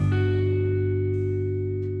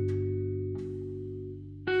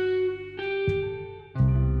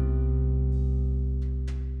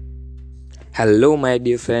Hello, my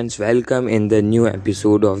dear friends. Welcome in the new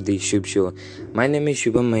episode of the Shubh Show. My name is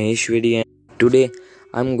Shubham Maheshwari, and today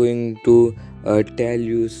I'm going to tell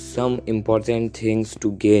you some important things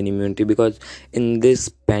to gain immunity because in this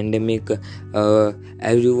pandemic,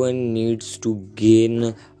 everyone needs to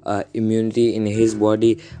gain immunity in his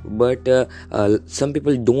body, but some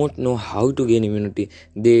people don't know how to gain immunity.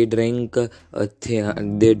 They drink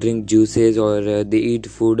they drink juices or they eat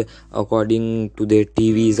food according to their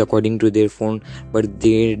TVs, according to their phone, but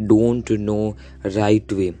they don't know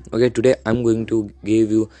right way. Okay, today I'm going to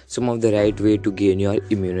give you some of the right way to gain your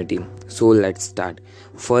immunity. So let's start.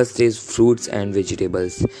 First is fruits and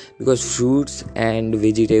vegetables, because fruits and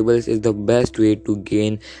vegetables is the best way to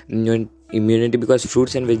gain immunity, because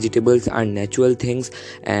fruits and vegetables are natural things,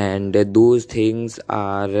 and those things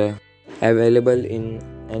are available in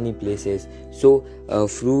any places. So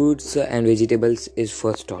fruits and vegetables is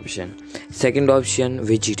first option. Second option,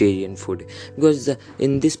 vegetarian food, because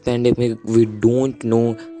in this pandemic we don't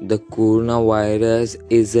know the coronavirus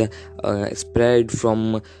is spread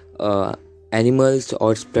from animals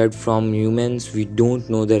or spread from humans. We don't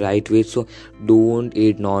know the right way, so don't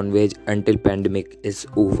eat non-veg until pandemic is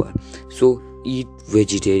over. So eat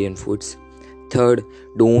vegetarian foods. Third,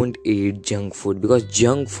 don't eat junk food, because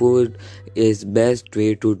junk food is best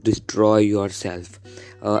way to destroy yourself.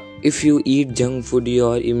 If you eat junk food,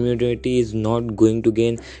 your immunity is not going to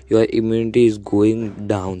gain, your immunity is going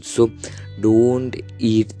down. So don't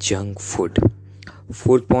eat junk food.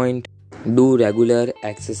 Fourth point, do regular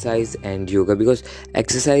exercise and yoga, because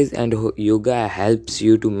exercise and yoga helps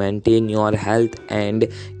you to maintain your health and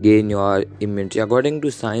gain your immunity. According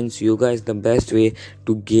to science, yoga is the best way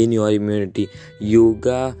to gain your immunity.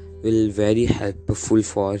 Yoga will very helpful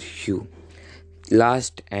for you.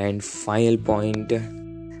 Last and final point,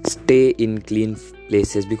 stay in clean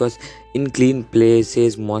places, because in clean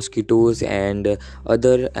places mosquitoes and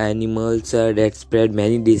other animals that spread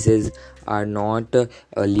many diseases are not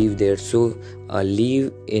live there. So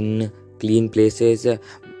live in clean places.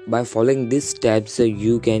 By following these steps,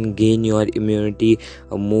 you can gain your immunity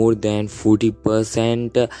more than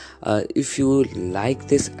 40%. If you like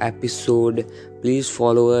this episode, please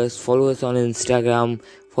follow us on Instagram,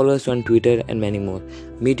 follow us on Twitter, and many more.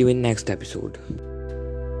 Meet you in next episode.